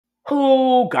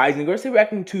Hello, guys, and we're going to be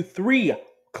reacting to three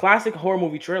classic horror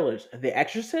movie trailers: The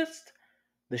Exorcist,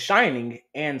 The Shining,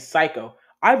 and Psycho.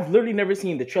 I've literally never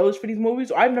seen the trailers for these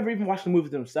movies, or I've never even watched the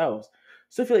movies themselves.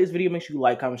 So if you like this video, make sure you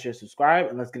like, comment, share, subscribe,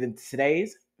 and let's get into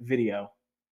today's video.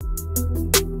 I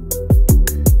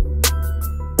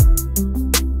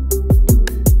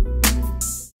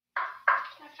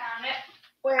found it.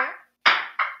 Where?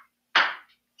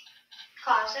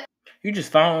 Closet. You just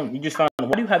found.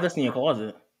 Why do you have this in your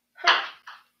closet?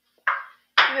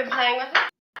 You've been playing with it?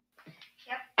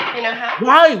 Yep. You know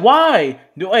how? Why?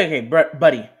 Okay,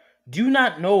 buddy. Do you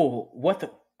not know what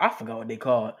the? I forgot what they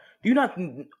call it. Do you not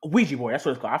Ouija board? That's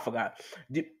what it's called. I forgot.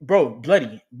 Bro.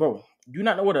 Do you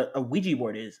not know what a Ouija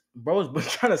board is? Bro's been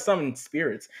trying to summon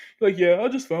spirits. He's like, yeah, I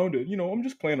just found it. I'm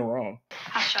just playing around.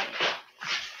 I'll show you.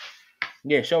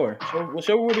 Yeah, show her.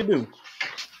 Show her what to do.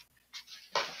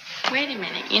 Wait a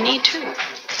minute, you need to. No,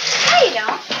 you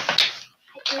don't. I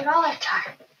do it all the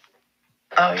time.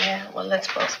 Oh, yeah? Well, let's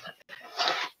both play.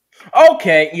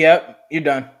 Okay, yep, you're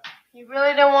done. You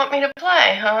really don't want me to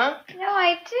play, huh? No,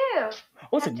 I do.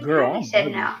 What's Captain a girl? Howdy said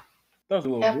no. That was a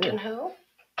little Captain weird. who?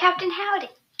 Captain Howdy.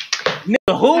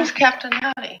 Nigga, who? Who's Captain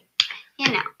Howdy?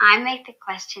 You know, I make the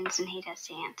questions and he does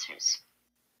the answers.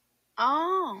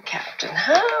 Oh. Captain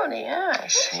Howdy, yeah, I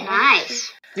see.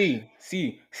 Nice.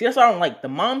 See, that's what I don't like. The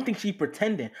mom thinks she's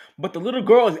pretending, but the little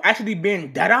girl is actually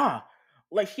being dada.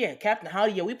 Like, yeah, Captain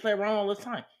Howdy, yeah, we play around all the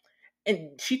time.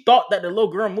 And she thought that the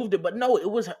little girl moved it, but no, it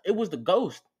was the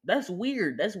ghost. That's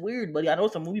weird, buddy. I know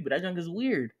it's a movie, but that junk is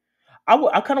weird. I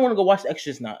kind of want to go watch The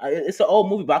Exorcist now. It's an old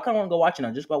movie, but I kind of want to go watch it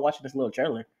now just by watching this little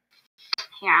trailer.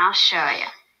 Here, I'll show you.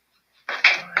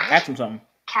 Ask him something.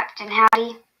 Captain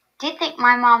Howdy, do you think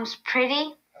my mom's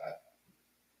pretty?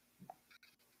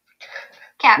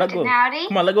 Captain Howdy?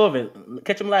 Come on, let go of it.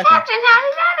 Catch him laughing. Captain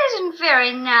Howdy, that isn't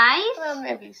very nice. Well,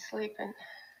 maybe he's sleeping.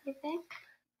 You think?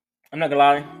 I'm not gonna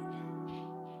lie.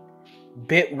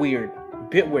 Bit weird.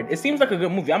 It seems like a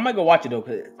good movie. I might go watch it though,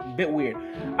 because it's a bit weird.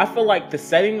 I feel like the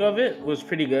setting of it was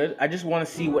pretty good. I just want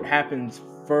to see what happens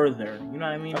further. You know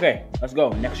what I mean? Okay, let's go.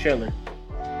 Next trailer.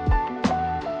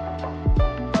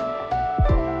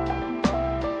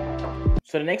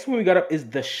 So the next one we got up is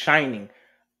The Shining.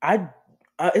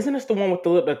 Isn't this the one with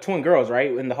the twin girls,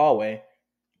 right, in the hallway?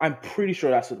 I'm pretty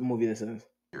sure that's what the movie this is.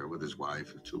 Here with his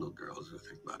wife and two little girls, I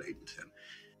think about 8 and 10.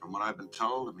 From what I've been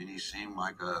told, I mean, he seemed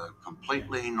like a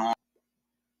completely normal.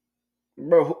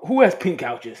 Bro, who has pink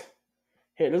couches?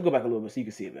 Here, let's go back a little bit so you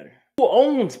can see it better. Who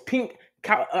owns pink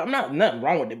couch? I'm not nothing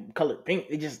wrong with the color pink.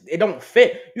 It don't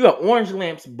fit. You have orange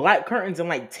lamps, black curtains, and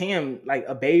like tan, like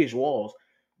a beige walls.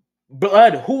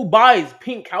 Blood, who buys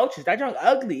pink couches? That junk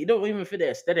ugly. It don't even fit the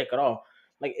aesthetic at all.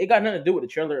 Like, it got nothing to do with the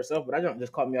trailer itself, but that junk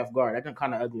just caught me off guard. That junk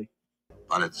kind of ugly.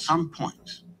 But at some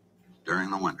point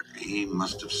during the winter, he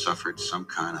must have suffered some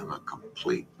kind of a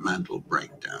complete mental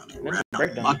breakdown. He ran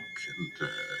amok and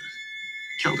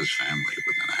killed his family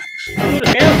with an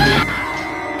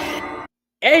axe.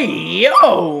 Hey,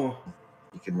 yo!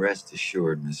 You can rest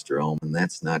assured, Mr. Ullman,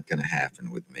 that's not going to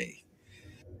happen with me.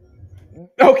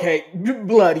 Okay,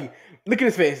 bloody. Look at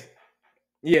his face.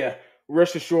 Yeah,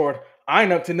 rest assured, I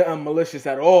ain't up to nothing malicious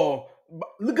at all.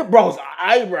 Look at bro's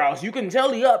eyebrows. You can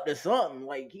tell he up to something.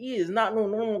 Like, he is not no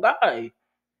normal guy.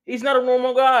 He's not a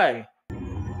normal guy.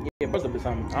 Yeah, bro's up to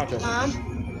something. I don't trust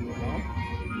him. Mom?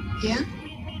 Yeah?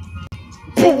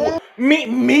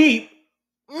 Meep.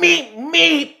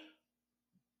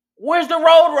 Where's the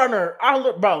Roadrunner?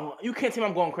 Bro, you can't tell me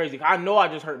I'm going crazy. I know I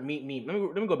just heard meep. Let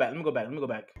me go back.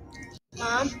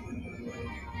 Mom?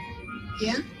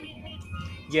 Yeah?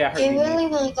 Yeah, I heard Do you meep. really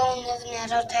want to go and live in that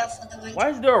hotel for the winter? Why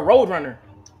is there a Roadrunner?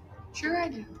 Sure I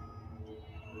do.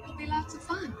 It'll be lots of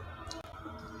fun.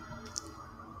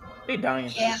 They dying.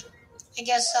 Yeah, I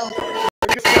guess so.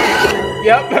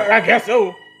 Yep, I guess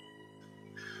so.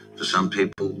 For some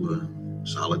people,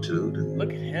 solitude and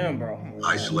Look at him, bro.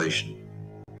 isolation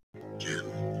can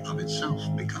of itself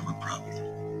become a problem.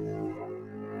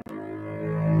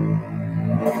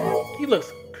 He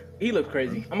looks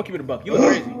crazy. I'm gonna keep it a buck. You look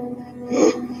crazy.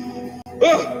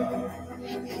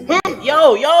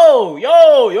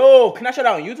 Yo. Can I shut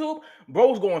out on YouTube?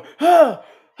 Bro's going,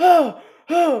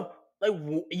 like,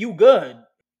 you good.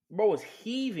 Bro was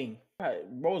heaving.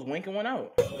 Bro was winking one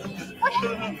out. What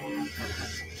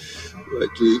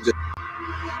you did?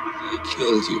 They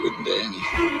killed you and Danny.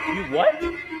 You what?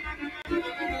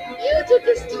 You did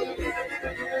this to me.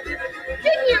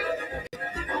 Didn't you?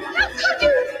 How could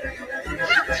you?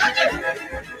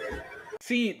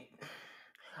 See,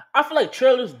 I feel like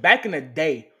trailers back in the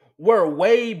day were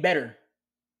way better.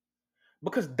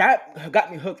 Because that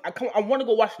got me hooked. I want to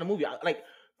go watch the movie.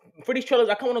 for these trailers,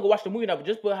 I kind of want to go watch the movie now, but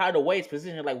just how the way it's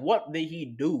positioned, like, what did he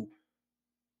do?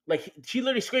 Like, she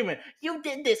literally screaming, "You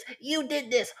did this! You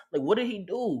did this!" Like, what did he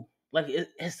do? Like,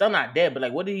 his son not dead, but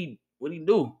like, what did he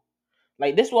do?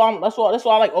 Like, that's why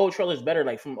I like old trailers better.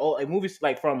 Like, from old movies,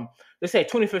 like from, let's say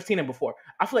 2015 and before.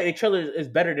 I feel like the trailers is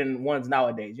better than ones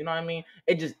nowadays. You know what I mean?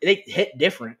 They hit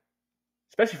different,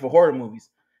 especially for horror movies.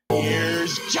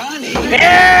 Here's Johnny.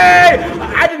 Hey!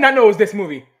 I did not know it was this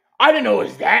movie. I didn't know it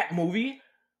was that movie.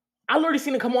 I already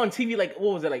seen it come on TV. Like,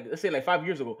 what was it, like? Let's say like 5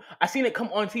 years ago. I seen it come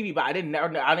on TV, but I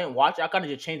didn't watch it. I kind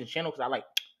of just changed the channel because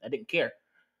I didn't care.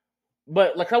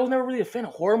 But like, I was never really a fan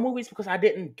of horror movies because I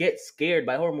didn't get scared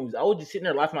by horror movies. I was just sitting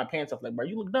there laughing my pants off, like, bro,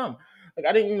 you look dumb. Like,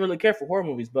 I didn't even really care for horror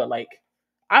movies. But like,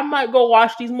 I might go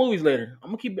watch these movies later.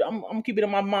 I'm gonna keep it in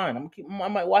my mind. I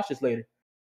might watch this later.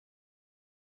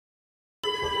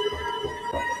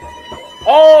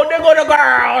 Oh, there go the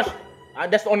girls.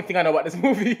 That's the only thing I know about this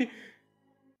movie.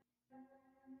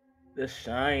 The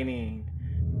Shining.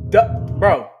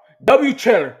 W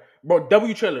trailer.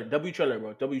 W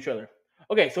trailer.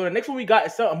 Okay, so the next one we got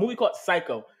is a movie called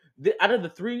Psycho. Out of the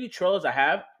 3 trailers I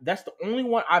have, that's the only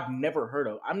one I've never heard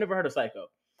of. I've never heard of Psycho.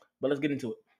 But let's get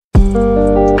into it.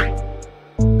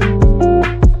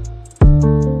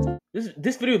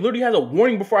 This video literally has a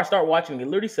warning before I start watching. It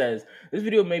literally says, this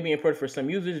video may be important for some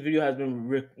users. This video has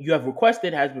been you have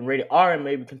requested, has been rated R, and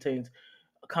maybe contains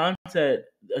content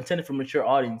intended for mature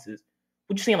audiences.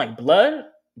 What you saying, like blood?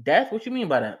 Death? What you mean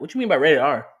by that? What you mean by rated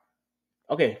R?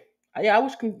 Okay. Yeah, I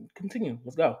wish continue.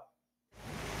 Let's go.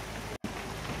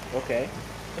 Okay.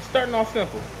 It's starting off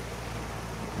simple.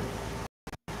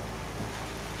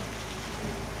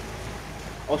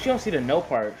 Oh, she don't see the no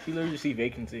part. She literally see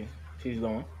vacancy. She's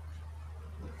going.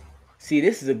 See,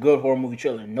 this is a good horror movie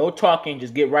trailer. No talking,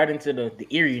 just get right into the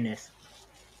eeriness.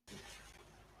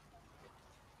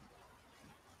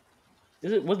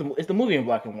 Is the movie in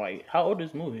black and white? How old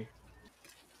is the movie?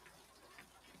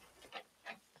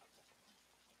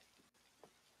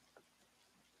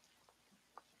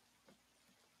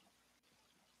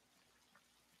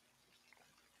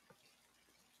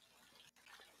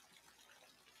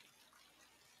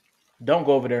 Don't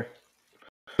go over there.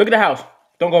 Look at the house.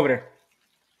 Don't go over there.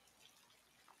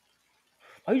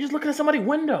 Why are you just looking at somebody's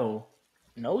window?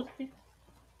 Nosy?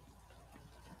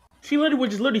 She literally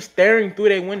was just staring through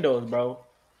their windows, bro.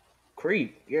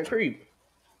 Creep. You're a creep.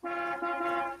 Why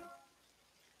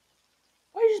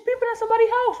are you just peeping at somebody's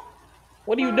house?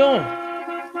 What are you doing?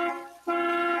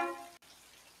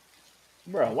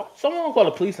 Bro, what? Someone will call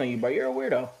the police on you, bro. You're a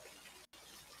weirdo.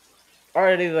 Or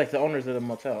are they like the owners of the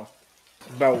motel?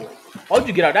 Bro, why would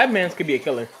you get out? That man could be a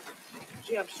killer.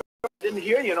 Gee, I'm sorry I didn't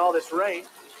hear you in all this rain.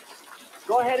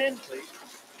 Go ahead in, please.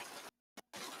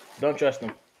 Don't trust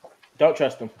him. Don't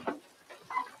trust him.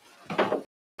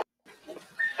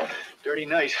 Dirty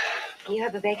night. You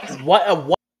have a vacancy.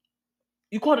 What?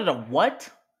 You called it a what?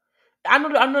 I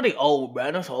know they old, bro.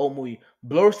 I know it's an old movie.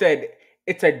 Blur said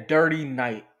it's a dirty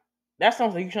night. That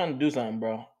sounds like you trying to do something,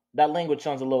 bro. That language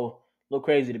sounds a little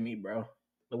crazy to me, bro.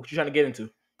 Like, what you trying to get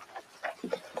into?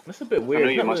 That's a bit weird.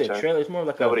 It's not really a trailer. It's more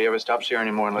like nobody ever stops here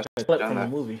anymore unless a clip from the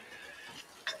movie.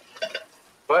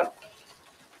 But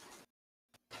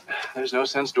there's no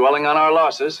sense dwelling on our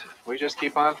losses. We just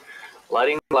keep on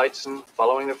lighting lights and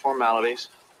following the formalities.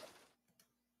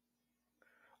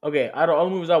 Okay, out of all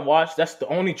the movies I watched, that's the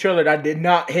only trailer that did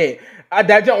not hit.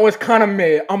 That jump was kind of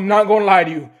mid. I'm not gonna lie to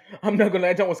you.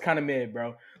 That jump was kind of mid,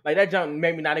 bro. Like, that jump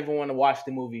made me not even want to watch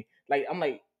the movie. Like, I'm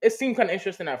like, it seemed kind of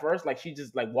interesting at first. Like, she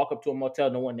just like walk up to a motel,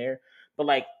 no one there. But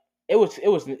like, it was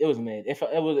mid. It was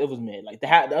mid. Like,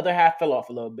 the other half fell off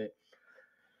a little bit.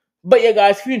 But yeah,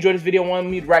 guys, if you enjoyed this video and want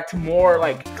me to react to more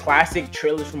like classic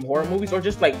trailers from horror movies, or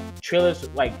just like trailers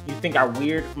like you think are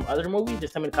weird from other movies,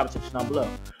 just tell me in the comment section down below.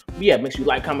 But yeah, make sure you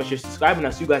like, comment, share, subscribe, and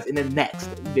I'll see you guys in the next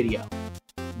video.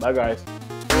 Bye, guys.